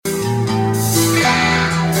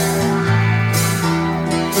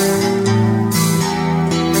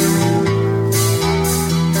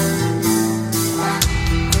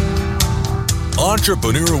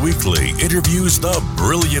Entrepreneur Weekly interviews the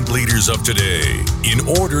brilliant leaders of today in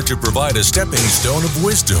order to provide a stepping stone of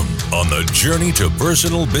wisdom on the journey to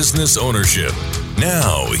personal business ownership.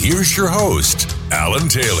 Now, here's your host, Alan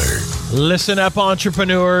Taylor. Listen up,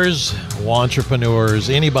 entrepreneurs,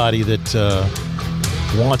 anybody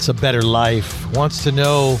that wants a better life, wants to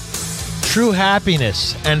know true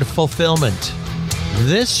happiness and fulfillment.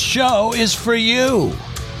 This show is for you.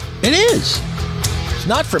 It is. It's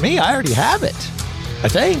not for me. I already have it, I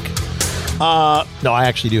think. No, I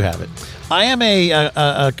actually do have it. I am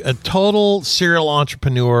a total serial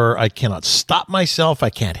entrepreneur. I cannot stop myself. I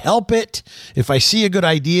can't help it. If I see a good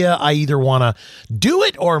idea, I either want to do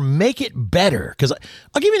it or make it better. Because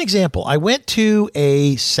I'll give you an example. I went to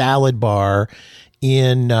a salad bar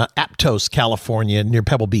in Aptos, California, near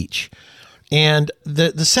Pebble Beach. And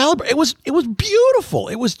the salad bar, it was beautiful.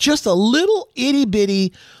 It was just a little itty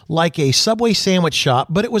bitty, like a Subway sandwich shop,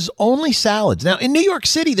 but it was only salads. Now, in New York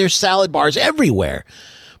City, there's salad bars everywhere,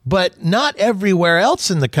 but not everywhere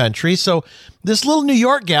else in the country. So this little New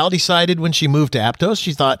York gal decided when she moved to Aptos,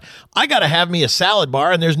 she thought, I got to have me a salad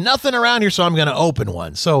bar, and there's nothing around here, so I'm going to open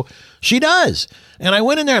one. So she does. And I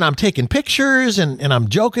went in there, and I'm taking pictures, and I'm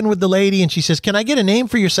joking with the lady, and she says, can I get a name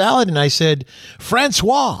for your salad? And I said,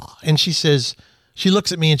 Francois. And she says, she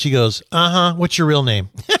looks at me, and she goes, what's your real name?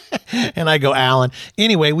 And I go, Alan.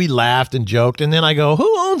 Anyway, we laughed and joked, and then I go,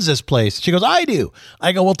 who owns this place? She goes, I do.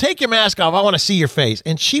 I go, well, take your mask off. I want to see your face.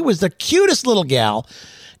 And she was the cutest little gal.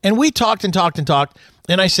 And we talked and talked and talked.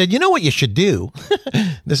 And I said, you know what you should do?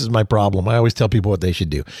 This is my problem. I always tell people what they should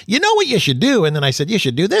do. You know what you should do? And then I said, you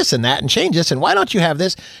should do this and that and change this. And why don't you have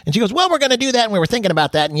this? And she goes, well, we're going to do that. And we were thinking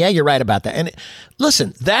about that. And yeah, you're right about that. And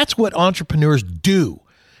listen, that's what entrepreneurs do,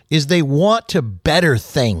 is they want to better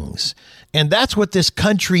things. And that's what this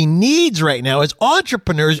country needs right now, is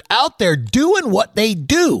entrepreneurs out there doing what they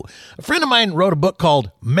do. A friend of mine wrote a book called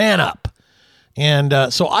Man Up. And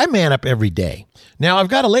so I man up every day. Now, I've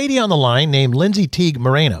got a lady on the line named Lindsay Teague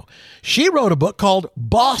Moreno. She wrote a book called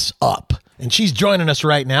Boss Up, and she's joining us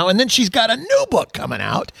right now. And then she's got a new book coming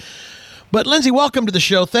out. But Lindsay, welcome to the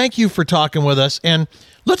show. Thank you for talking with us. And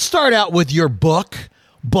let's start out with your book,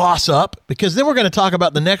 Boss Up, because then we're going to talk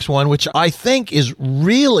about the next one, which I think is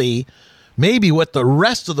really maybe what the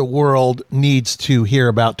rest of the world needs to hear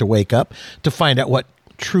about to wake up, to find out what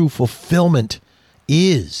true fulfillment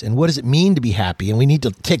is and what does it mean to be happy. And we need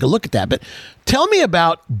to take a look at that. But tell me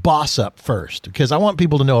about Boss Up first, because I want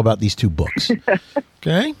people to know about these two books.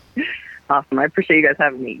 Okay? Awesome. I appreciate you guys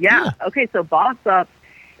having me. Yeah. Okay. So Boss Up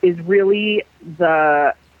is really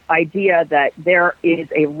the idea that there is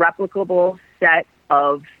a replicable set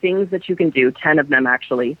of things that you can do, 10 of them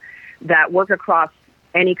actually, that work across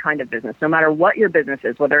any kind of business, no matter what your business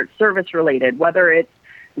is, whether it's service related, whether it's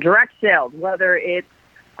direct sales, whether it's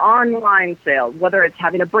online sales, whether it's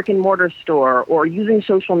having a brick and mortar store or using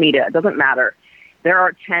social media, it doesn't matter. There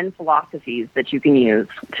are 10 philosophies that you can use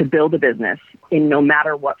to build a business in no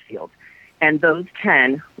matter what field. And those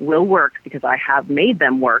 10 will work because I have made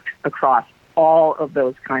them work across all of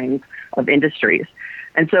those kinds of industries.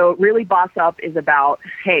 And so really Boss Up is about,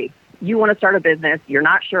 hey, you want to start a business, you're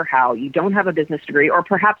not sure how, you don't have a business degree, or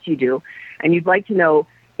perhaps you do, and you'd like to know,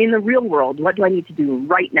 in the real world, what do I need to do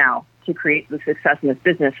right now to create the success in this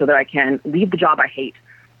business so that I can leave the job I hate,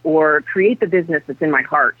 or create the business that's in my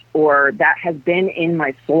heart, or that has been in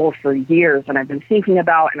my soul for years and I've been thinking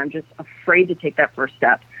about and I'm just afraid to take that first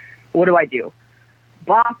step. What do I do?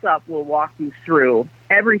 Boss Up will walk you through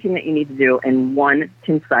everything that you need to do in one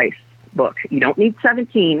concise book. You don't need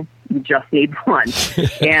 17, you just need one.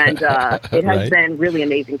 And it has been really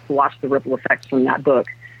amazing to watch the ripple effects from that book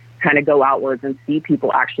kind of go outwards and see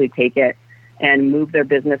people actually take it and move their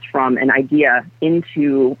business from an idea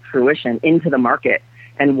into fruition, into the market,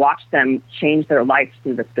 and watch them change their life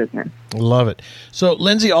through this business. Love it. So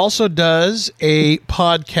Lindsay also does a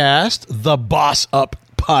podcast, The Boss Up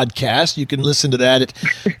Podcast. You can listen to that at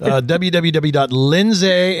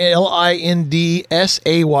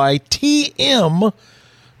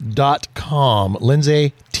www.lindsaytm.com.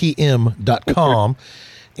 lindsaytm.com.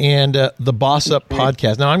 And the Boss Up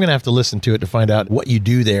Podcast. Now, I'm going to have to listen to it to find out what you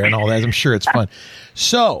do there and all that. I'm sure it's fun.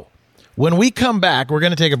 So when we come back, we're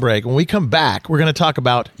going to take a break. When we come back, we're going to talk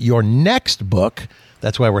about your next book.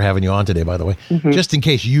 That's why we're having you on today, by the way, just in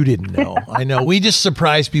case you didn't know. I know we just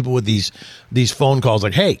surprise people with these phone calls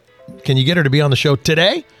like, hey, can you get her to be on the show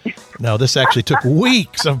today? No, this actually took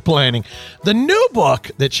weeks of planning. The new book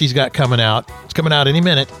that she's got coming out, it's coming out any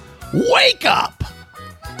minute, Wake Up.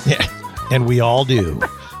 Yeah, and we all do.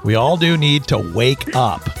 We all do need to wake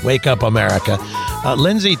up. Wake up, America.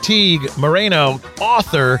 Lindsay Teague Moreno,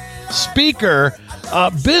 author, speaker,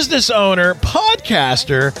 business owner,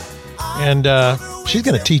 podcaster, and she's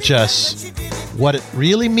going to teach us what it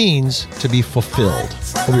really means to be fulfilled.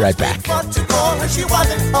 We'll be right back.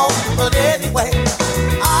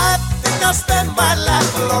 I spend my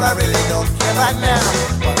life, but Lord, I really don't care right now.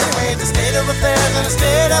 But anyway, the state of affairs and the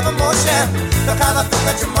state of emotion, the kind of thing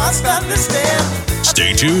that you must understand.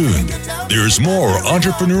 Stay tuned. There's more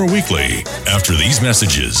Entrepreneur Weekly after these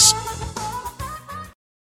messages.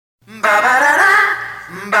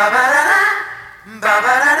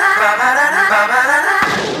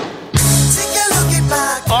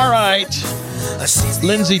 All right.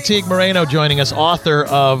 Lindsay Teague Moreno joining us, author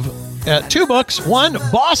of 2 books. One,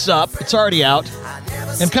 Boss Up. It's already out.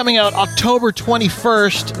 And coming out October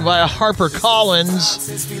 21st via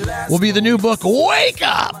HarperCollins will be the new book, Wake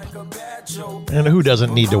Up. And who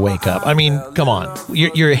doesn't need to wake up? I mean, come on.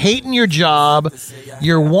 You're hating your job.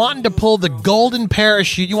 You're wanting to pull the golden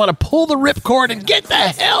parachute. You want to pull the ripcord and get the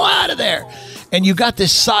hell out of there. And you got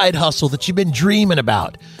this side hustle that you've been dreaming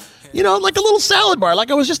about. You know, like a little salad bar,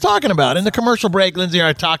 like I was just talking about. In the commercial break, Lindsay and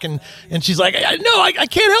I are talking, and she's like, I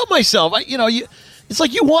can't help myself. It's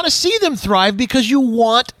like you want to see them thrive because you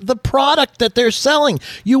want the product that they're selling.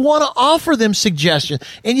 You want to offer them suggestions.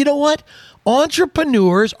 And you know what?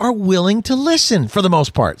 Entrepreneurs are willing to listen for the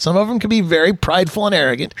most part. Some of them can be very prideful and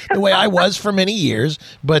arrogant, the way I was for many years,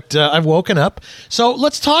 but I've woken up. So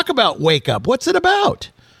let's talk about Wake Up. What's it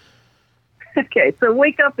about? Okay, so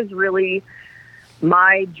Wake Up is really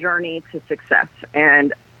my journey to success.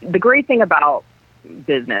 And the great thing about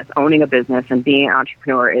business, owning a business and being an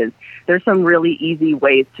entrepreneur is there's some really easy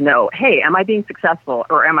ways to know, hey, am I being successful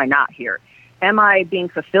or am I not here? Am I being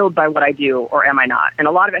fulfilled by what I do or am I not? And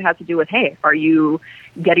a lot of it has to do with, hey, are you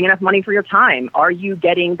getting enough money for your time? Are you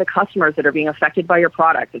getting the customers that are being affected by your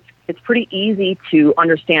product? It's pretty easy to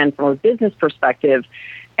understand from a business perspective.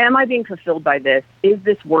 Am I being fulfilled by this? Is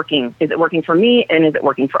this working? Is it working for me? And is it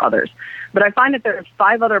working for others? But I find that there's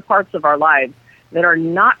 5 other parts of our lives that are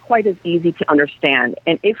not quite as easy to understand.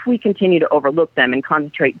 And if we continue to overlook them and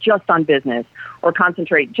concentrate just on business or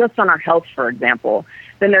concentrate just on our health, for example,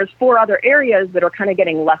 then there's 4 other areas that are kind of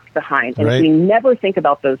getting left behind. And if we never think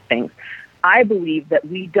about those things, I believe that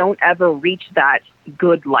we don't ever reach that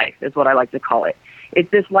good life, is what I like to call it. It's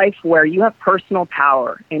this life where you have personal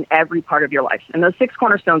power in every part of your life. And those 6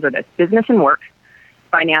 cornerstones are this: business and work,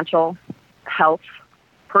 financial, health,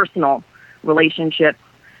 personal, relationships,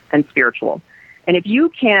 and spiritual. And if you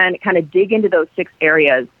can kind of dig into those 6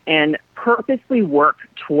 areas and purposely work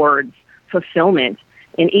towards fulfillment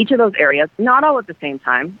in each of those areas, not all at the same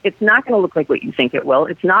time, it's not going to look like what you think it will.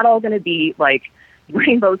 It's not all going to be like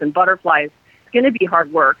rainbows and butterflies. It's going to be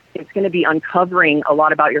hard work. It's going to be uncovering a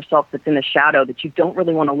lot about yourself that's in the shadow that you don't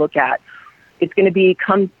really want to look at. It's going to be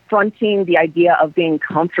confronting the idea of being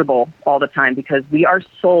comfortable all the time, because we are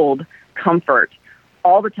sold comfort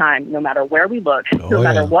all the time, no matter where we look, no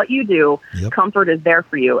matter what you do. Comfort is there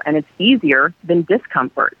for you, and it's easier than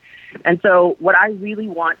discomfort. And so what I really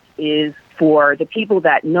want is for the people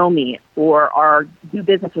that know me or do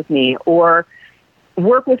business with me or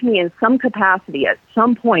work with me in some capacity at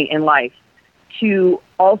some point in life to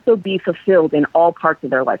also be fulfilled in all parts of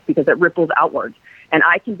their life, because it ripples outwards. And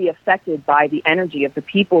I can be affected by the energy of the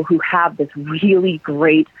people who have this really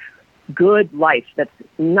great, good life that's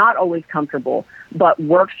not always comfortable, but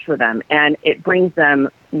works for them. And it brings them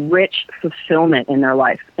rich fulfillment in their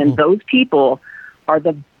life. And those people are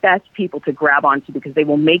the best people to grab onto, because they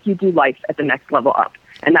will make you do life at the next level up.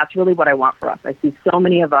 And that's really what I want for us. I see so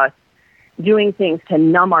many of us doing things to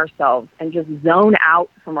numb ourselves and just zone out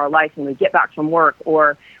from our life when we get back from work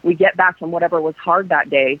or we get back from whatever was hard that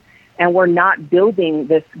day, and we're not building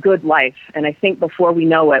this good life. And I think before we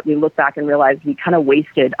know it, we look back and realize we kind of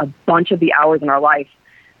wasted a bunch of the hours in our life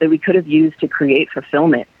that we could have used to create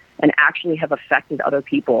fulfillment and actually have affected other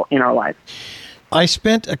people in our lives. I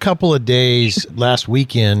spent a couple of days last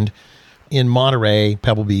weekend in Monterey,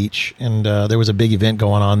 Pebble Beach, and there was a big event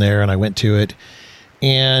going on there, and I went to it.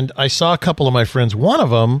 And I saw a couple of my friends, one of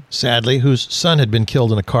them, sadly, whose son had been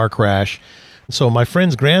killed in a car crash. So my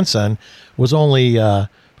friend's grandson was only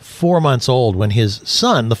 4 months old when his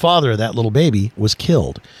son, the father of that little baby, was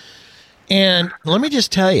killed. And let me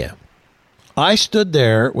just tell you, I stood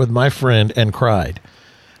there with my friend and cried.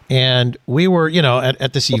 And we were,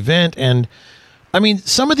 at this event. And I mean,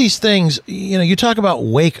 some of these things, you talk about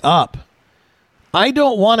wake up. I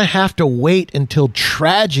don't want to have to wait until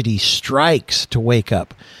tragedy strikes to wake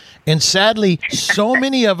up. And sadly, so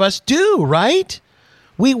many of us do, right?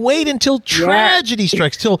 We wait until tragedy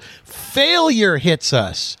strikes, till failure hits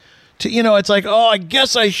us. It's like, I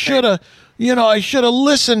guess I should have, I should have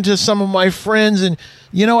listened to some of my friends. And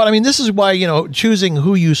you know what? I mean, this is why, choosing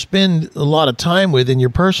who you spend a lot of time with in your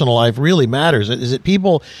personal life really matters. Is it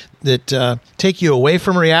people that take you away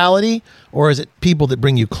from reality, or is it people that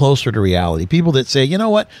bring you closer to reality? People that say, you know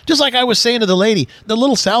what? Just like I was saying to the lady, the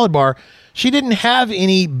little salad bar, she didn't have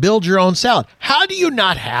any build your own salad. How do you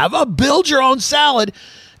not have a build your own salad?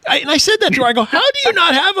 And I said that to her. I go, how do you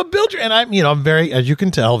not have a build your? And I'm very, as you can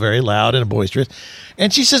tell, very loud and boisterous.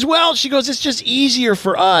 And she says, well, she goes, it's just easier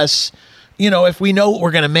for us, if we know what we're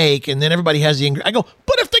going to make, and then everybody has the ingredient. I go,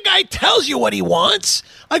 but if the guy tells you what he wants,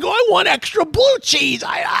 I go, I want extra blue cheese.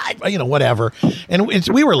 Whatever. And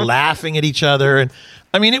we were laughing at each other. And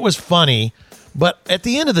I mean, it was funny. But at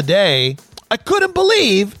the end of the day, I couldn't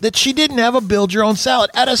believe that she didn't have a build your own salad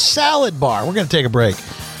at a salad bar. We're going to take a break.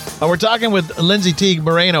 We're talking with Lindsay Teague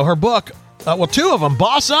Moreno. Her book, two of them,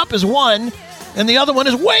 Boss Up is one, and the other one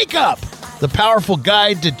is Wake Up, the powerful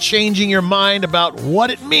guide to changing your mind about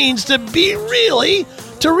what it means to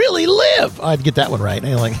really live. I'd get that one right.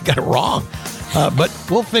 I got it wrong. But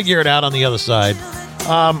we'll figure it out on the other side.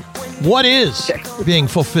 What is being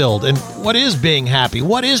fulfilled, and what is being happy?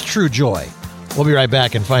 What is true joy? We'll be right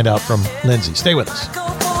back and find out from Lindsay. Stay with us.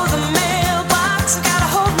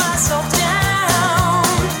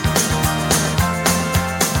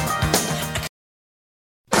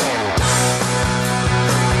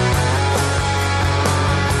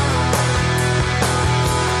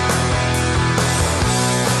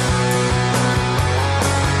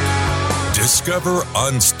 Discover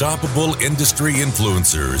unstoppable industry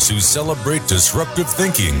influencers who celebrate disruptive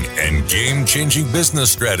thinking and game-changing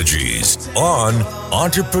business strategies on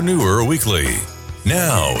Entrepreneur Weekly.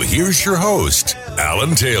 Now, here's your host,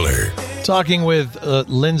 Alan Taylor. Talking with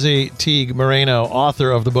Lindsay Teague Moreno,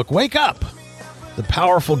 author of the book Wake Up, the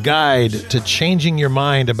powerful guide to changing your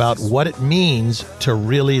mind about what it means to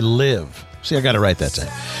really live. See, I got it right that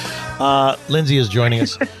time. Lindsay is joining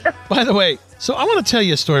us. By the way, so I want to tell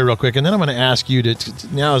you a story real quick, and then I'm going to ask you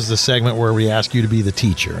now is the segment where we ask you to be the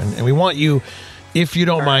teacher. And we want you, if you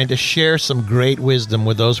don't mind, to share some great wisdom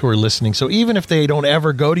with those who are listening. So even if they don't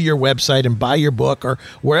ever go to your website and buy your book or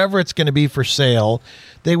wherever it's going to be for sale,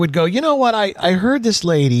 they would go, you know what, I heard this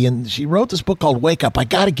lady, and she wrote this book called Wake Up. I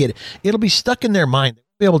got to get it. It'll be stuck in their mind.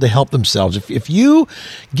 They'll be able to help themselves. If you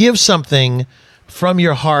give something from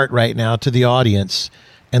your heart right now to the audience,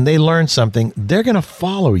 and they learn something, they're going to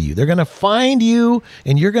follow you. They're going to find you,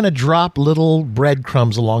 and you're going to drop little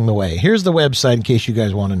breadcrumbs along the way. Here's the website in case you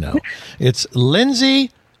guys want to know. It's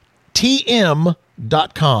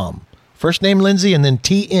LindsayTM.com. First name Lindsay, and then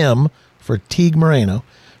TM for Teague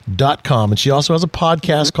Moreno.com. And she also has a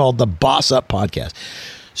podcast called the Boss Up Podcast.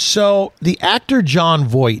 So the actor Jon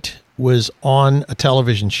Voight was on a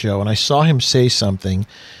television show, and I saw him say something.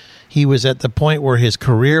 He was at the point where his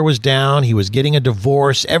career was down. He was getting a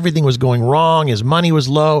divorce. Everything was going wrong. His money was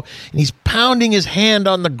low. And he's pounding his hand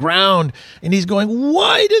on the ground. And he's going,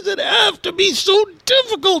 why does it have to be so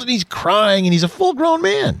difficult? And he's crying. And he's a full-grown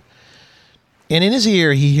man. And in his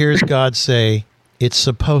ear, he hears God say, it's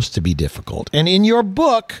supposed to be difficult. And in your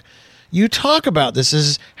book, you talk about this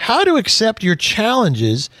as how to accept your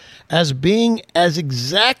challenges as being as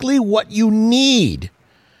exactly what you need.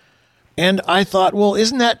 And I thought, well,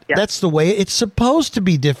 isn't that's the way it's supposed to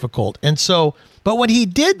be difficult? And so, but when he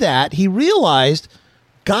did that, he realized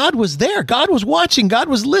God was there. God was watching. God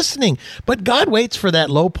was listening. But God waits for that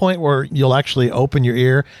low point where you'll actually open your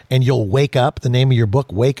ear and you'll wake up. The name of your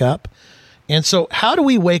book, Wake Up. And so how do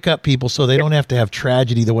we wake up people so they don't have to have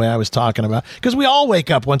tragedy the way I was talking about? Because we all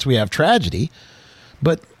wake up once we have tragedy.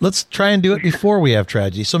 But let's try and do it before we have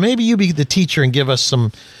tragedy. So maybe you be the teacher and give us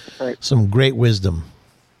some great wisdom.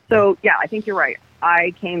 So, yeah, I think you're right.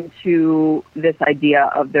 I came to this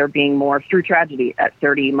idea of there being more through tragedy. At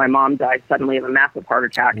 30, my mom died suddenly of a massive heart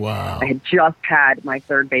attack. Wow. I had just had my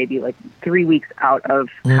third baby, like 3 weeks out of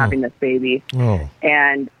having this baby. Oh.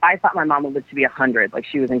 And I thought my mom would live to be 100. Like,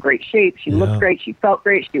 she was in great shape. She looked great. She felt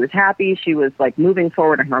great. She was happy. She was, like, moving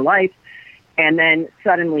forward in her life. And then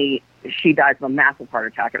suddenly she died of a massive heart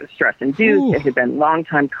attack. It was stress-induced. It had been a long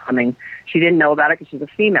time coming. She didn't know about it because she's a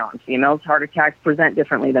female, and females' heart attacks present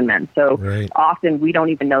differently than men. So often we don't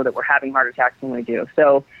even know that we're having heart attacks when we do.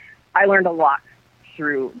 So I learned a lot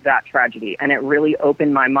through that tragedy, and it really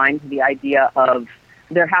opened my mind to the idea of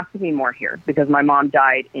there has to be more here, because my mom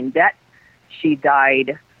died in debt. She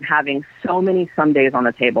died having so many somedays on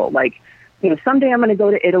the table, like, someday I'm going to go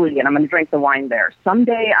to Italy and I'm going to drink the wine there.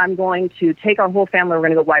 Someday I'm going to take our whole family, we're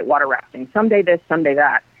going to go whitewater rafting. Someday this, someday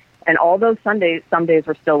that. And all those some days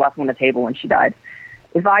were still left on the table when she died.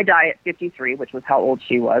 If I die at 53, which was how old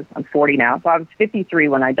she was, I'm 40 now, so I was 53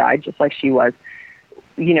 when I died, just like she was,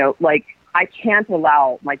 I can't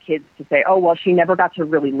allow my kids to say, oh, well, she never got to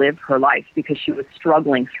really live her life because she was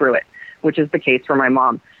struggling through it, which is the case for my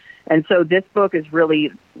mom. And so this book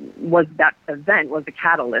was the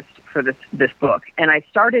catalyst for this book. And I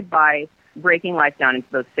started by breaking life down into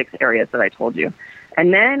those 6 areas that I told you.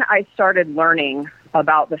 And then I started learning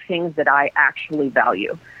about the things that I actually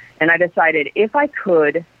value. And I decided if I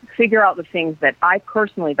could figure out the things that I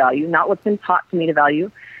personally value, not what's been taught to me to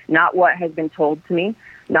value, not what has been told to me,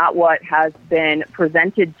 not what has been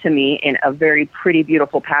presented to me in a very pretty,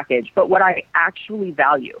 beautiful package, but what I actually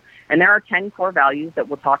value. And there are 10 core values that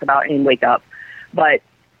we'll talk about in Wake Up. But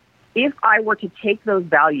if I were to take those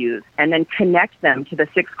values and then connect them to the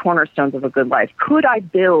 6 cornerstones of a good life, could I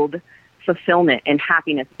build fulfillment and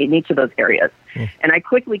happiness in each of those areas? And I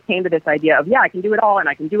quickly came to this idea of, I can do it all, and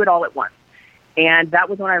I can do it all at once. And that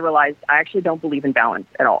was when I realized I actually don't believe in balance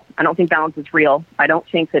at all. I don't think balance is real. I don't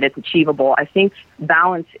think that it's achievable. I think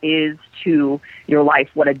balance is to your life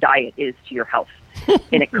what a diet is to your health.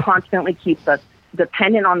 And it constantly keeps us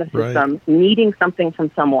dependent on the system, needing something from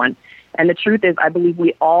someone. And the truth is, I believe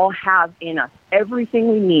we all have in us everything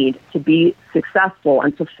we need to be successful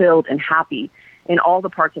and fulfilled and happy in all the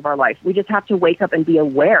parts of our life. We just have to wake up and be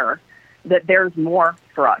aware that there's more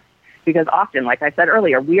for us. Because often, like I said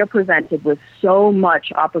earlier, we are presented with so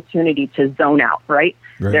much opportunity to zone out, right?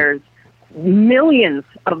 There's millions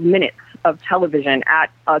of minutes of television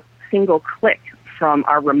at a single click from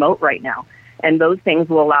our remote right now. And those things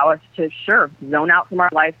will allow us to, zone out from our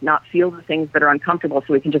life, not feel the things that are uncomfortable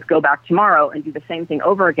so we can just go back tomorrow and do the same thing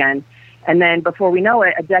over again. And then before we know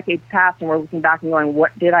it, a decade's passed and we're looking back and going,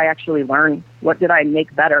 what did I actually learn? What did I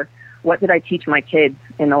make better? What did I teach my kids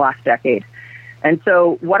in the last decade? And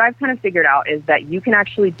so what I've kind of figured out is that you can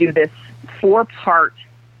actually do this 4-part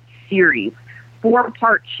series,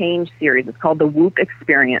 4-part change series. It's called the WHOOP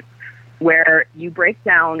Experience, where you break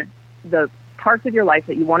down the parts of your life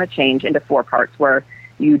that you want to change into 4 parts, where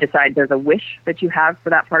you decide there's a wish that you have for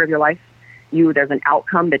that part of your life. There's an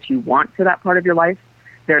outcome that you want for that part of your life.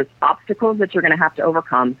 There's obstacles that you're going to have to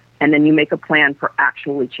overcome. And then you make a plan for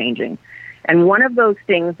actually changing. And one of those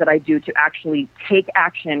things that I do to actually take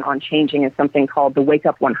action on changing is something called the Wake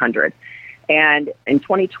Up 100. And in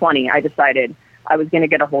 2020, I decided I was going to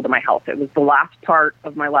get a hold of my health. It was the last part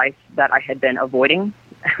of my life that I had been avoiding,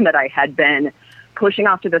 that I had been pushing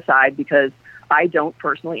off to the side because I don't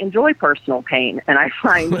personally enjoy personal pain. And I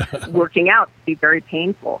find working out to be very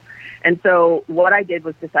painful. And so what I did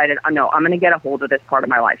was decided, no, I'm going to get a hold of this part of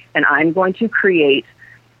my life. And I'm going to create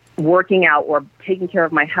working out or taking care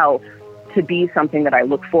of my health to be something that I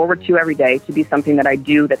look forward to every day, to be something that I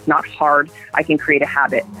do that's not hard. I can create a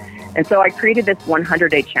habit. And so I created this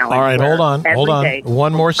 100-day challenge. All right, hold on.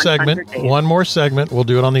 One more segment. We'll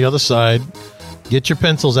do it on the other side. Get your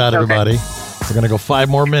pencils out, everybody. We're going to go 5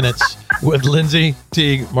 more minutes with Lindsay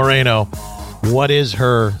Teague Moreno. What is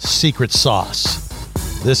her secret sauce?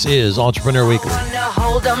 This is Entrepreneur Weekly.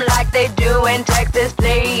 Hold them like they do in Texas,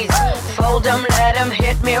 please. Fold them, let them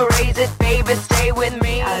hit me, raise it, baby, stay with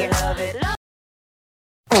me. I love it.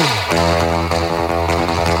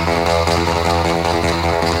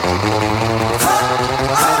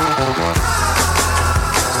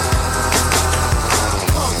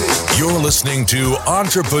 You're listening to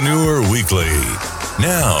Entrepreneur Weekly.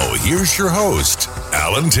 Now, here's your host,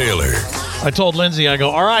 Alan Taylor. I told Lindsay, I go,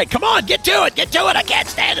 all right, come on, get to it. I can't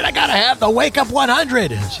stand it. I got to have the Wake Up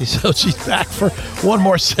 100. And she's back for one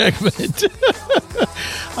more segment.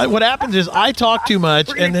 What happens is I talk too much,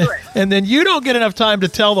 and then you don't get enough time to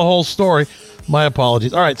tell the whole story. My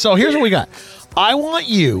apologies. All right, so here's what we got. I want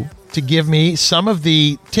you to give me some of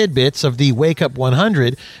the tidbits of the Wake Up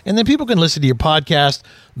 100, and then people can listen to your podcast,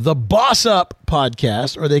 the Boss Up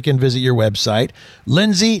Podcast, or they can visit your website,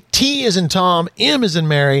 Lindsay, T as in Tom, M as in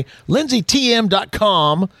Mary,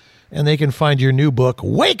 lindsaytm.com, and they can find your new book,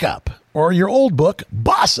 Wake Up, or your old book,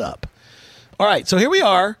 Boss Up. All right, so here we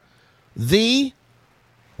are, the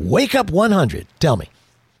Wake Up 100. Tell me.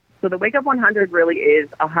 So the Wake Up 100 really is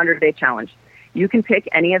a 100-day challenge. You can pick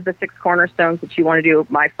any of the 6 cornerstones that you want to do.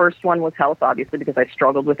 My first one was health, obviously, because I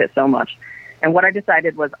struggled with it so much. And what I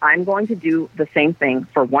decided was I'm going to do the same thing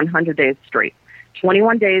for 100 days straight.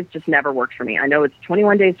 21 days just never worked for me. I know it's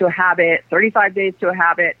 21 days to a habit, 35 days to a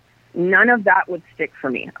habit. None of that would stick for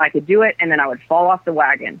me. I could do it, and then I would fall off the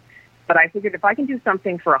wagon. But I figured if I can do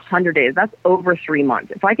something for 100 days, that's over 3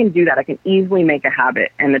 months. If I can do that, I can easily make a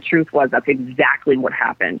habit. And the truth was that's exactly what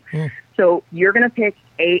happened. So you're going to pick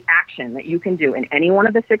a action that you can do in any one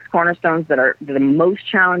of the 6 cornerstones that are the most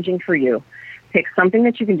challenging for you. Pick something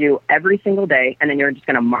that you can do every single day, and then you're just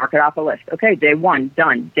going to mark it off a list. Okay, day 1,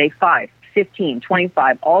 done. Day 5, 15,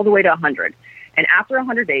 25, all the way to 100. And after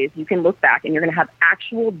 100 days, you can look back and you're going to have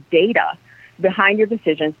actual data behind your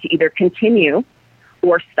decisions to either continue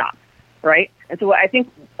or stop, right? And so I think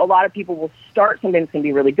a lot of people will start something that's going to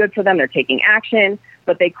be really good for them. They're taking action,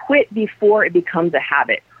 but they quit before it becomes a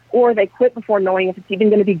habit, or they quit before knowing if it's even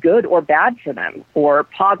going to be good or bad for them, or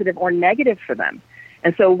positive or negative for them.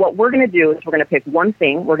 And so what we're going to do is we're going to pick one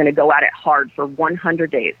thing. We're going to go at it hard for 100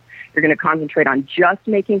 days. You're going to concentrate on just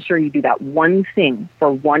making sure you do that one thing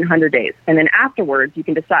for 100 days. And then afterwards, you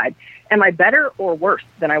can decide, am I better or worse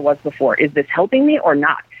than I was before? Is this helping me or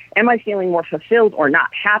not? Am I feeling more fulfilled or not?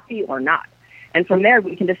 Happy or not? And from there,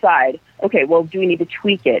 we can decide, okay, well, do we need to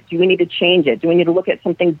tweak it? Do we need to change it? Do we need to look at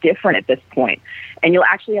something different at this point? And you'll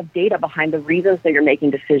actually have data behind the reasons that you're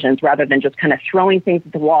making decisions rather than just kind of throwing things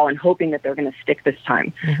at the wall and hoping that they're going to stick this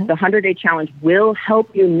time. Mm-hmm. The 100-day challenge will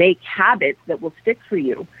help you make habits that will stick for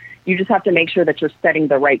you. You just have to make sure that you're setting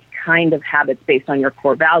the right kind of habits based on your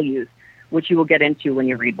core values, which you will get into when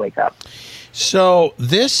you read Wake Up. So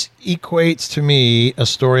this equates to me a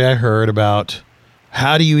story I heard about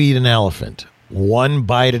how do you eat an elephant? One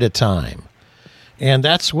bite at a time. And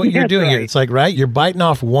that's what you're doing here. It's like, right, you're biting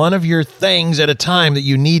off one of your things at a time that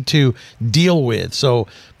you need to deal with. So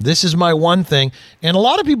this is my one thing. And a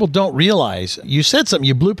lot of people don't realize, you said something,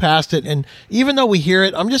 you blew past it. And even though we hear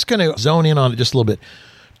it, I'm just going to zone in on it just a little bit.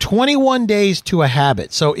 21 days to a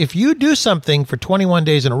habit. So if you do something for 21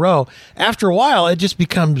 days in a row, after a while, it just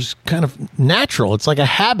becomes kind of natural. It's like a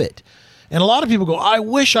habit. And a lot of people go, I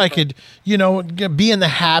wish I could, be in the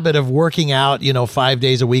habit of working out, 5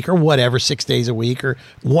 days a week or whatever, 6 days a week or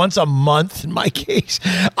once a month in my case.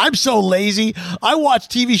 I'm so lazy. I watch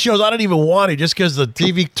TV shows I don't even want to just because the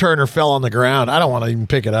TV turner fell on the ground. I don't want to even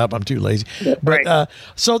pick it up. I'm too lazy. But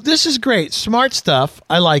so this is great. Smart stuff.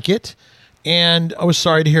 I like it. And I was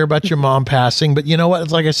sorry to hear about your mom passing. But you know what?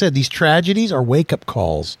 It's like I said, these tragedies are wake-up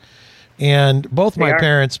calls. And both my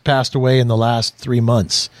parents passed away in the last 3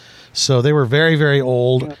 months. So they were very, very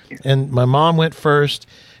old. And my mom went first.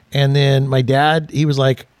 And then my dad, he was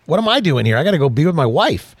like, what am I doing here? I got to go be with my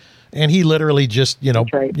wife. And he literally just,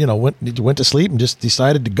 went to sleep and just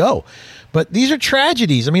decided to go. But these are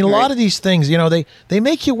tragedies. I mean, a lot of these things, they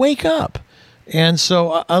make you wake up. And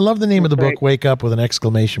so I love the name of the book, Wake Up, with an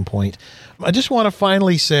exclamation point. I just want to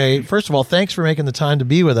finally say, first of all, thanks for making the time to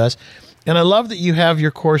be with us. And I love that you have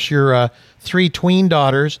your 3 tween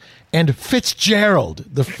daughters and Fitzgerald,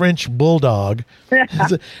 the French bulldog.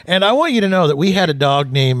 And I want you to know that we had a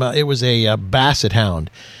dog named, it was a Basset Hound.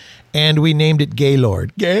 And we named it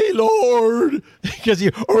Gaylord. Gaylord! Because he,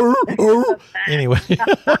 anyway. I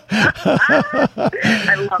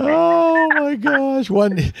love it. Oh, my gosh.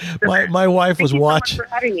 My wife was watching. Thank you so much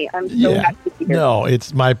for having me. I'm so happy to be here. No,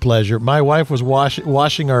 it's my pleasure. My wife was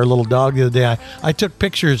washing our little dog the other day. I took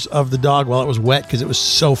pictures of the dog while it was wet because it was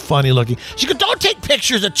so funny looking. She goes, don't take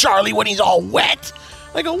pictures of Charlie when he's all wet.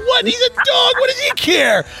 I go, what? He's a dog. What does he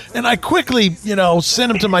care? And I quickly,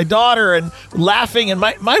 sent him to my daughter and laughing. And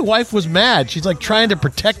my wife was mad. She's like trying to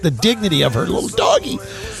protect the dignity of her little doggy.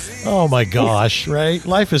 Oh, my gosh, right?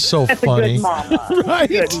 Life is so funny. Good mama. Right?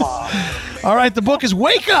 Good mom. All right, the book is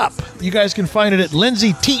Wake Up. You guys can find it at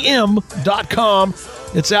lindsaytm.com.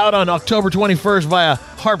 It's out on October 21st via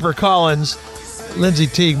HarperCollins. Lindsay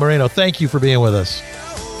Teague Moreno, thank you for being with us.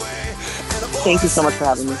 Thank you so much for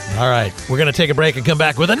having me. All right, we're going to take a break and come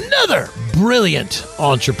back with another brilliant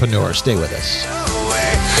entrepreneur. Stay with us.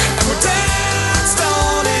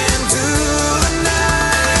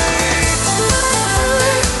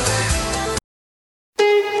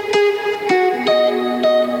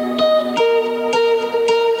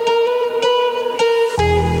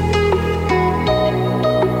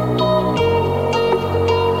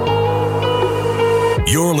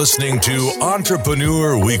 You're listening to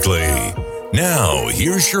Entrepreneur Weekly. Now,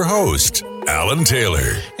 here's your host, Alan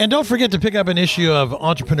Taylor. And don't forget to pick up an issue of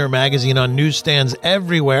Entrepreneur Magazine on newsstands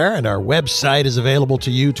everywhere, and our website is available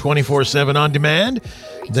to you 24/7 on demand.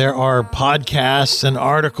 There are podcasts and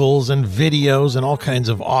articles and videos and all kinds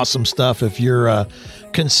of awesome stuff if you're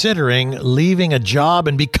considering leaving a job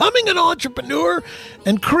and becoming an entrepreneur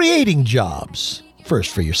and creating jobs.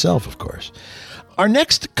 First for yourself, of course. Our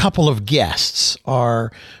next couple of guests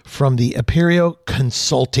are from the Aperio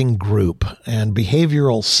Consulting Group and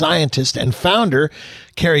behavioral scientist and founder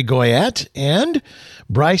Carrie Goyette and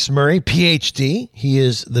Bryce Murray, PhD. He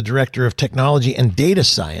is the director of technology and data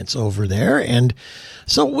science over there. And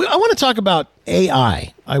so I want to talk about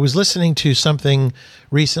AI. I was listening to something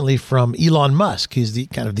recently from Elon Musk. He's the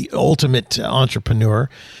kind of the ultimate entrepreneur,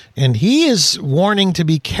 and he is warning to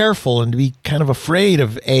be careful and to be kind of afraid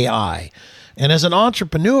of AI. And as an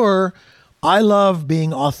entrepreneur, I love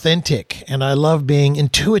being authentic, and I love being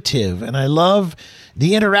intuitive, and I love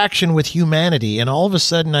the interaction with humanity. And all of a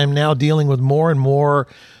sudden, I'm now dealing with more and more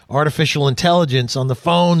artificial intelligence on the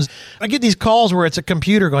phones. I get these calls where it's a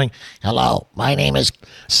computer going, "Hello, my name is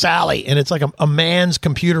Sally." And it's like a man's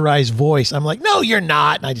computerized voice. I'm like, "No, you're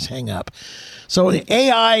not." And I just hang up. So the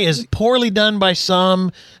AI is poorly done by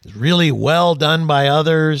some, really well done by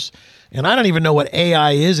others. And I don't even know what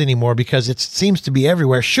AI is anymore because it seems to be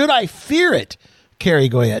everywhere. Should I fear it, Carrie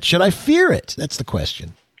Goyette? Should I fear it? That's the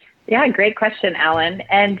question. Yeah, great question, Alan.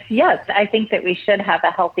 And yes, I think that we should have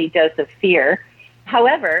a healthy dose of fear.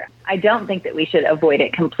 However, I don't think that we should avoid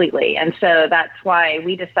it completely. And so that's why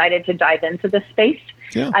we decided to dive into this space.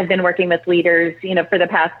 Yeah. I've been working with leaders, for the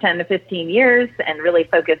past 10 to 15 years and really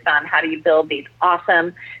focused on how do you build these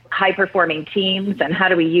awesome, high-performing teams and how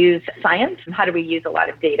do we use science and how do we use a lot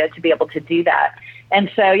of data to be able to do that.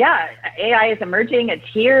 And so, yeah, AI is emerging. It's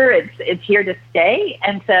here. It's here to stay.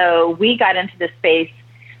 And so we got into this space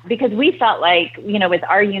because we felt like, with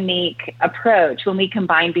our unique approach, when we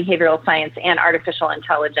combine behavioral science and artificial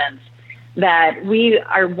intelligence, that we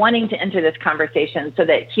are wanting to enter this conversation so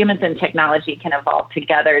that humans and technology can evolve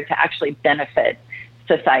together to actually benefit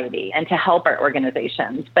society and to help our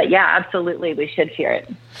organizations. But yeah, absolutely, we should fear it.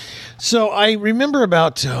 So I remember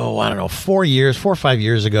about, 4 or 5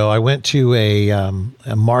 years ago, I went to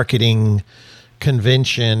a marketing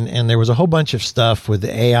convention, and there was a whole bunch of stuff with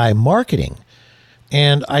the AI marketing.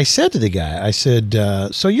 And I said to the guy, I said,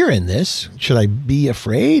 so you're in this. Should I be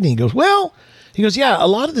afraid? And he goes, yeah, a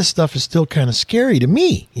lot of this stuff is still kind of scary to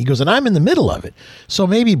me. He goes, and I'm in the middle of it. So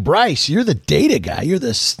maybe, Bryce, you're the data guy. You're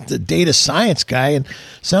the data science guy. And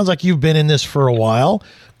sounds like you've been in this for a while.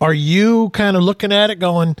 Are you kind of looking at it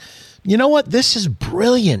going, you know what? This is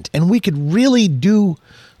brilliant. And we could really do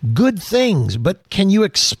good things. But can you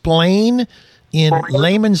explain in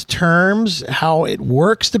layman's terms how it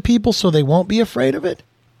works to people so they won't be afraid of it?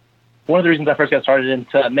 One of the reasons I first got started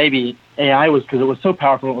into maybe AI was because it was so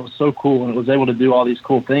powerful, it was so cool, and it was able to do all these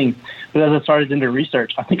cool things. But as I started into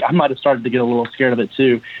research, I think I might have started to get a little scared of it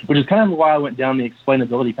too, which is kind of why I went down the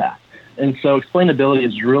explainability path. And so explainability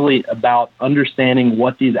is really about understanding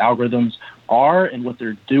what these algorithms are and what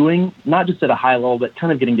they're doing, not just at a high level, but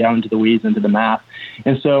kind of getting down into the weeds, into the math.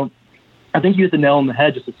 And so I think you hit the nail on the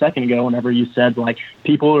head just a second ago whenever you said,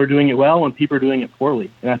 people are doing it well and people are doing it poorly.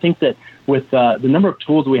 And I think that with the number of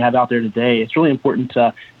tools we have out there today, it's really important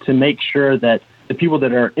to make sure that the people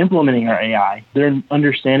that are implementing our AI, they're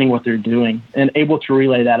understanding what they're doing and able to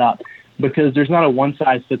relay that up. Because there's not a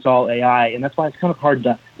one-size-fits-all AI, and that's why it's kind of hard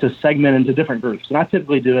to segment into different groups. And I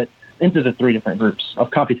typically do it into the 3 different groups of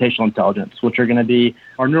computational intelligence, which are going to be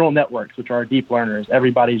our neural networks, which are our deep learners.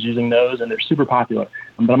 Everybody's using those, and they're super popular.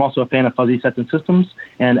 But I'm also a fan of fuzzy sets and systems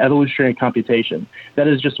and evolutionary computation. That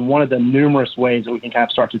is just one of the numerous ways that we can kind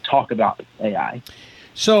of start to talk about AI.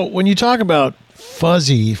 So when you talk about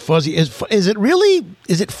fuzzy, is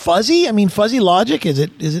it fuzzy? I mean, fuzzy logic, is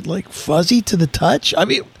it like fuzzy to the touch? I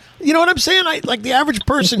mean, you know what I'm saying? Like the average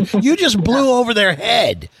person, you just blew over their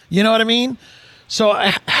head. You know what I mean? So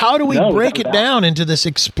how do we break it down into this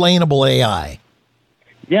explainable AI?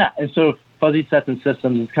 Yeah, and so fuzzy sets and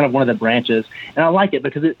systems is kind of one of the branches. And I like it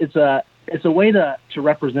because it's a way to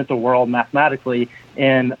represent the world mathematically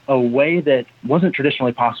in a way that wasn't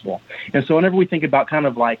traditionally possible. And so whenever we think about kind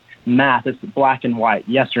of like math, it's black and white,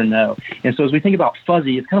 yes or no. And so as we think about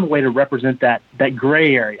fuzzy, it's kind of a way to represent that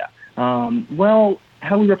gray area.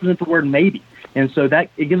 How do we represent the word maybe? And so that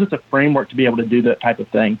it gives us a framework to be able to do that type of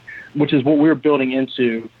thing, which is what we're building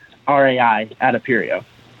into our AI at Aperio.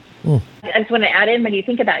 I just want to add in, when you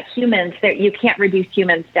think about humans, you can't reduce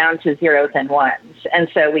humans down to zeros and ones. And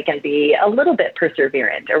so we can be a little bit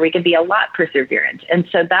perseverant, or we can be a lot perseverant. And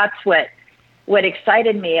so that's what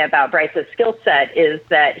excited me about Bryce's skill set, is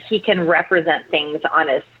that he can represent things on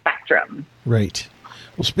a spectrum. Right.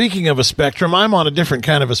 Well, speaking of a spectrum, I'm on a different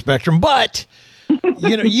kind of a spectrum, but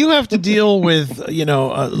you have to deal with,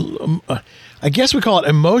 I guess we call it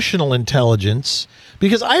emotional intelligence,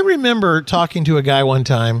 because I remember talking to a guy one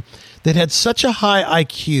time that had such a high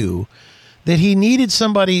IQ that he needed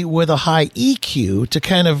somebody with a high EQ to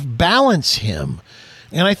kind of balance him.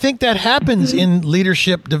 And I think that happens in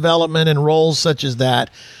leadership development and roles such as that.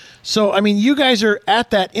 So, I mean, you guys are at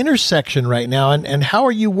that intersection right now. And how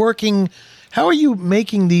are you working? How are you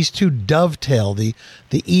making these two dovetail, the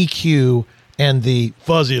EQ and the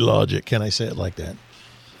fuzzy logic? Can I say it like that?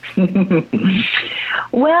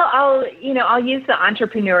 Well, I'll use the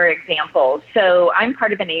entrepreneur example. So I'm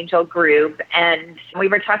part of an angel group, and we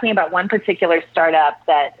were talking about one particular startup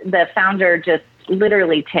that the founder just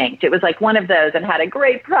literally tanked. It was like one of those, and had a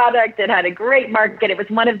great product, it had a great market. It was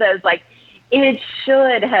one of those, like, It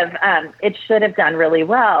should have done really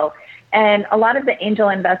well. And a lot of the angel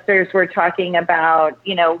investors were talking about,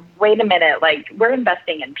 wait a minute, like we're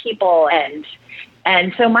investing in people.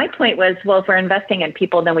 And so my point was, well, if we're investing in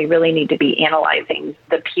people, then we really need to be analyzing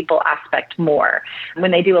the people aspect more.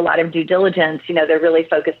 When they do a lot of due diligence, they're really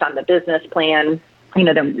focused on the business plan,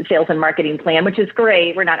 the sales and marketing plan, which is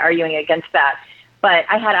great. We're not arguing against that. But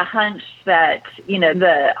I had a hunch that,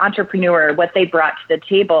 the entrepreneur, what they brought to the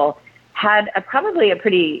table had probably a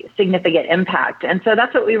pretty significant impact. And so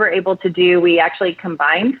that's what we were able to do. We actually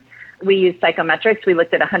combined. We used psychometrics. We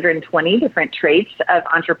looked at 120 different traits of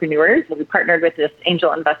entrepreneurs. We partnered with this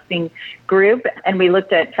angel investing group, and we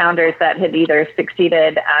looked at founders that had either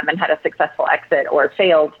succeeded and had a successful exit or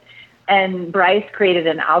failed. And Bryce created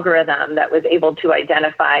an algorithm that was able to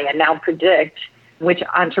identify and now predict which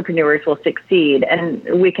entrepreneurs will succeed.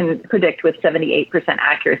 And we can predict with 78%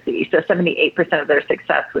 accuracy. So 78% of their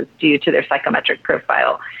success was due to their psychometric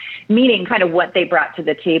profile, meaning kind of what they brought to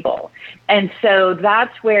the table. And so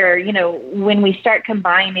that's where, when we start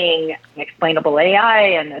combining explainable AI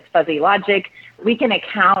and this fuzzy logic, we can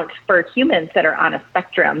account for humans that are on a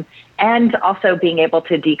spectrum and also being able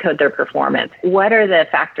to decode their performance. What are the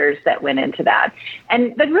factors that went into that?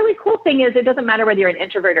 And the really cool thing is it doesn't matter whether you're an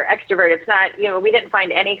introvert or extrovert. It's not, we didn't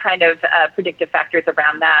find any kind of predictive factors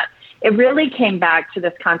around that. It really came back to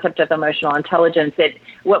this concept of emotional intelligence.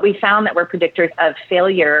 What we found that were predictors of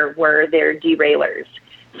failure were their derailers.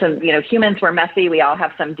 So, humans were messy. We all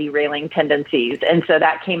have some derailing tendencies. And so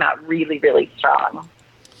that came out really, really strong.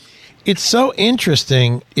 It's so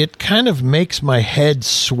interesting. It kind of makes my head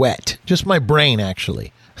sweat, just my brain,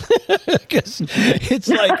 actually. Because it's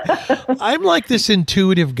like, I'm like this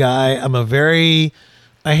intuitive guy. I'm a very,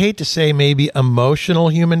 I hate to say maybe emotional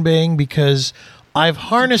human being because I've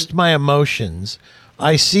harnessed my emotions.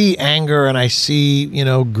 I see anger and I see,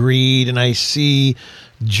 greed and I see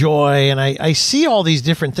joy and I see all these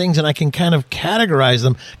different things and I can kind of categorize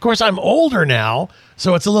them. Of course, I'm older now,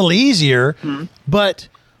 so it's a little easier, but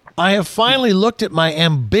I have finally looked at my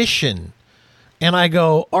ambition and I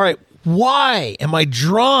go, all right, why am I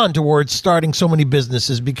drawn towards starting so many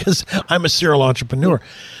businesses? Because I'm a serial entrepreneur.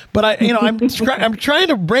 But I'm trying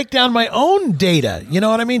to break down my own data. You know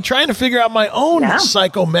what I mean? Trying to figure out my own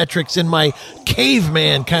psychometrics in my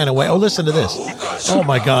caveman kind of way. Oh, listen to this. Oh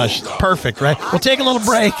my gosh. Perfect, right? We'll take a little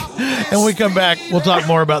break and when we come back, we'll talk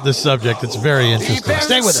more about this subject. It's very interesting.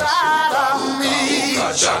 Stay with us.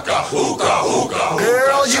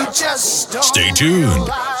 Girl, you just don't. Stay tuned.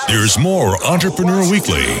 There's more Entrepreneur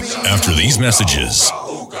Weekly after these messages.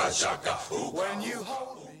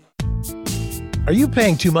 Are you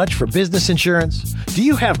paying too much for business insurance? Do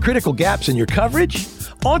you have critical gaps in your coverage?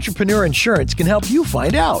 Entrepreneur Insurance can help you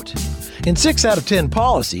find out. In 6 out of 10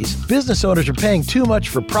 policies, business owners are paying too much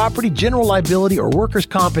for property, general liability, or workers'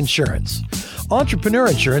 comp insurance. Entrepreneur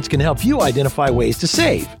Insurance can help you identify ways to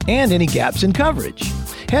save and any gaps in coverage.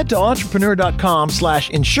 Head to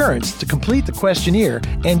entrepreneur.com/insurance to complete the questionnaire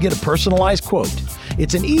and get a personalized quote.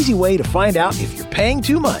 It's an easy way to find out if you're paying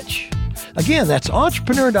too much. Again, that's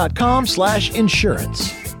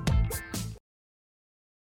entrepreneur.com/insurance.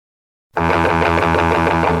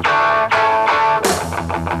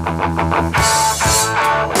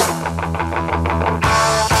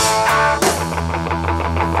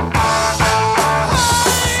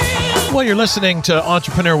 Well, you're listening to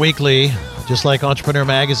Entrepreneur Weekly. Just like Entrepreneur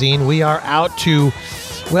Magazine, we are out to,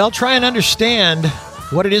 try and understand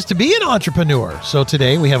what it is to be an entrepreneur. So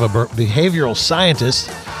today we have a behavioral scientist,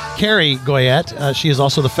 Carrie Goyette. She is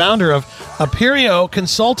also the founder of Aperio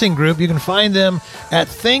Consulting Group. You can find them at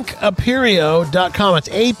thinkaperio.com. It's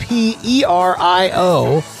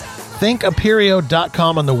APERIO,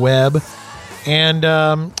 thinkaperio.com on the web. And,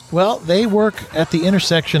 they work at the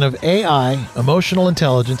intersection of AI, emotional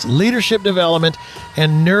intelligence, leadership development,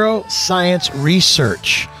 and neuroscience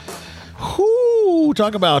research. Whoo,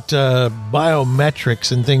 talk about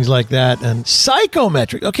biometrics and things like that, and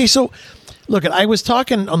psychometric. Okay, so look, I was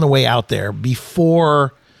talking on the way out there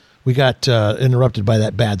before we got interrupted by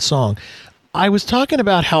that bad song. I was talking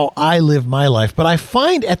about how I live my life, but I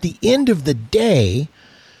find at the end of the day,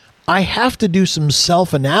 I have to do some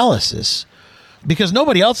self-analysis because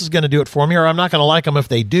nobody else is going to do it for me, or I'm not going to like them if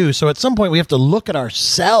they do. So at some point, we have to look at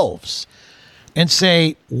ourselves and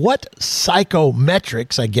say, what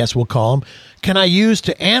psychometrics, I guess we'll call them, can I use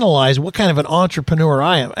to analyze what kind of an entrepreneur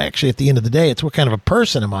I am? Actually, at the end of the day, it's what kind of a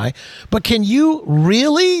person am I? But can you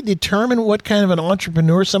really determine what kind of an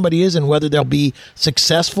entrepreneur somebody is and whether they'll be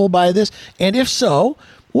successful by this? And if so,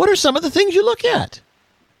 what are some of the things you look at?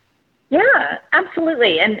 Yeah,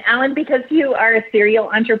 absolutely. And Alan, because you are a serial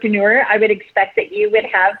entrepreneur, I would expect that you would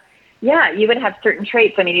have Yeah, you would have certain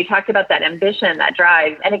traits. I mean, you talked about that ambition, that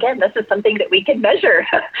drive. And again, this is something that we can measure.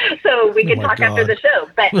 So we can talk after the show.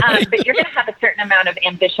 But but you're going to have a certain amount of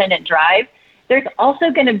ambition and drive. There's also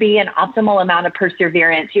going to be an optimal amount of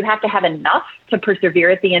perseverance. You have to have enough to persevere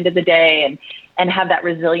at the end of the day and have that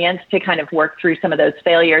resilience to kind of work through some of those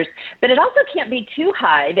failures. But it also can't be too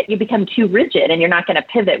high that you become too rigid and you're not going to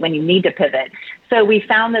pivot when you need to pivot. So we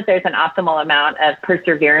found that there's an optimal amount of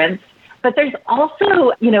perseverance. But there's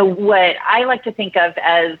also, what I like to think of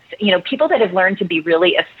as, people that have learned to be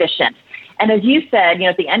really efficient. And as you said,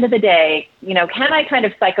 at the end of the day, can I kind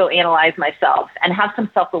of psychoanalyze myself and have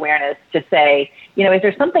some self-awareness to say, is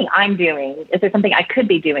there something I'm doing? Is there something I could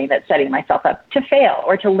be doing that's setting myself up to fail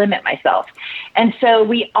or to limit myself? And so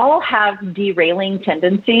we all have derailing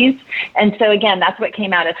tendencies. And so again, that's what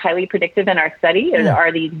came out as highly predictive in our study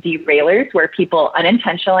are these derailers where people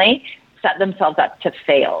unintentionally set themselves up to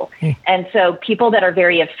fail. And so people that are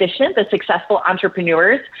very efficient, the successful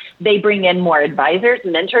entrepreneurs, they bring in more advisors,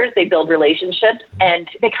 mentors, they build relationships, and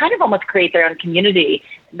they kind of almost create their own community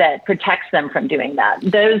that protects them from doing that.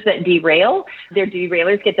 Those that derail, their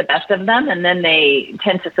derailers get the best of them, and then they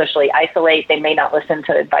tend to socially isolate. They may not listen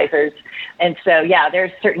to advisors. And so,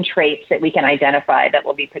 there's certain traits that we can identify that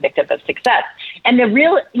will be predictive of success. And the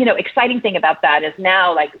real, exciting thing about that is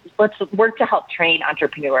now, let's work to help train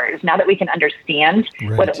entrepreneurs. Now that we can understand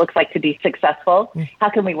what it looks like to be successful, how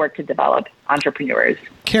can we work to develop entrepreneurs?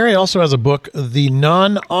 Carrie also has a book, The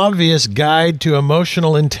Non-Obvious Guide to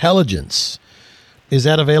Emotional Intelligence. Is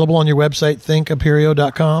that available on your website,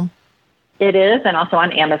 thinkaperio.com? It is, and also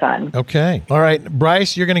on Amazon. Okay. All right.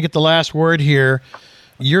 Bryce, you're going to get the last word here.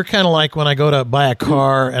 You're kind of like when I go to buy a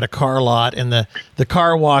car at a car lot and the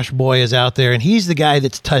car wash boy is out there and he's the guy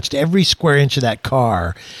that's touched every square inch of that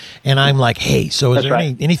car. And I'm like, hey, so is there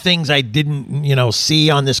any things I didn't, see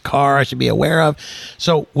on this car I should be aware of?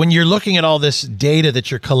 So when you're looking at all this data that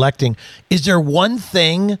you're collecting, is there one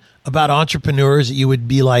thing about entrepreneurs that you would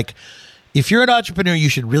be like, if you're an entrepreneur, you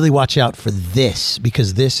should really watch out for this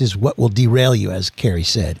because this is what will derail you, as Carrie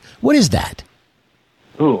said. What is that?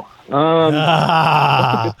 Ooh.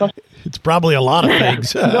 It's probably a lot of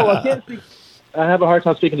things. No, I can't speak. I have a hard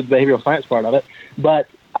time speaking to the behavioral science part of it, but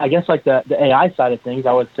I guess like the AI side of things,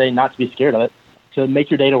 I would say not to be scared of it, to make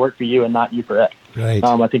your data work for you and not you for it. Right.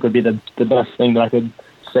 I think would be the best thing that I could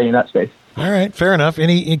say in that space. All right, fair enough.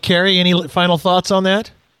 Carrie, any final thoughts on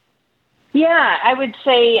that? Yeah, I would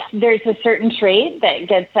say there's a certain trait that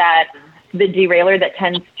gets at the derailer that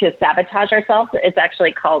tends to sabotage ourselves. It's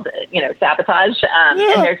actually called, sabotage, and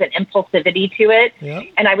there's an impulsivity to it. Yep.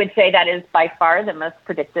 And I would say that is by far the most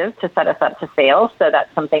predictive to set us up to fail. So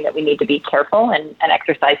that's something that we need to be careful and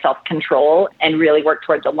exercise self-control and really work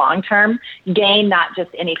toward the long-term gain, not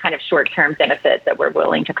just any kind of short-term benefit that we're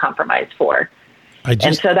willing to compromise for.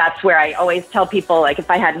 And so that's where I always tell people,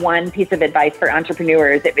 if I had one piece of advice for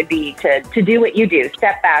entrepreneurs, it would be to do what you do.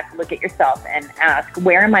 Step back, look at yourself, and ask,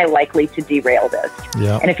 where am I likely to derail this?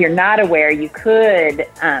 Yeah. And if you're not aware, you could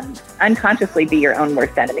unconsciously be your own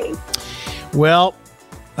worst enemy. Well,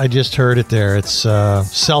 I just heard it there. It's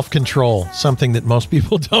self-control, something that most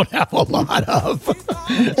people don't have a lot of,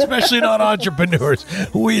 especially not entrepreneurs.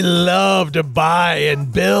 We love to buy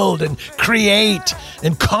and build and create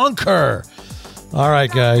and conquer. All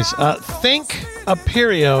right, guys.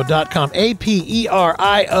 Thinkaperio.com.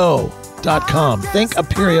 APERIO.com.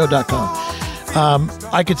 Thinkaperio.com.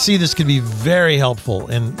 I could see this could be very helpful.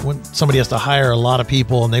 And when somebody has to hire a lot of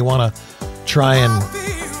people and they want to try and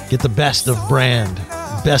get the best of brand,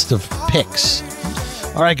 best of picks.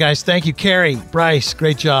 All right, guys. Thank you, Carrie, Bryce.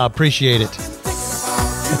 Great job. Appreciate it.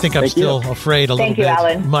 I think I'm still afraid a little bit. Thank you,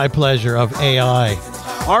 Alan. My pleasure of AI.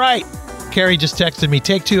 All right. Carrie just texted me,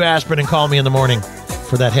 take 2 aspirin and call me in the morning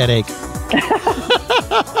for that headache.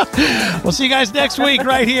 We'll see you guys next week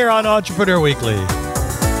right here on Entrepreneur Weekly.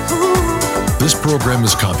 This program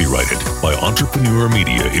is copyrighted by Entrepreneur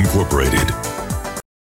Media Incorporated.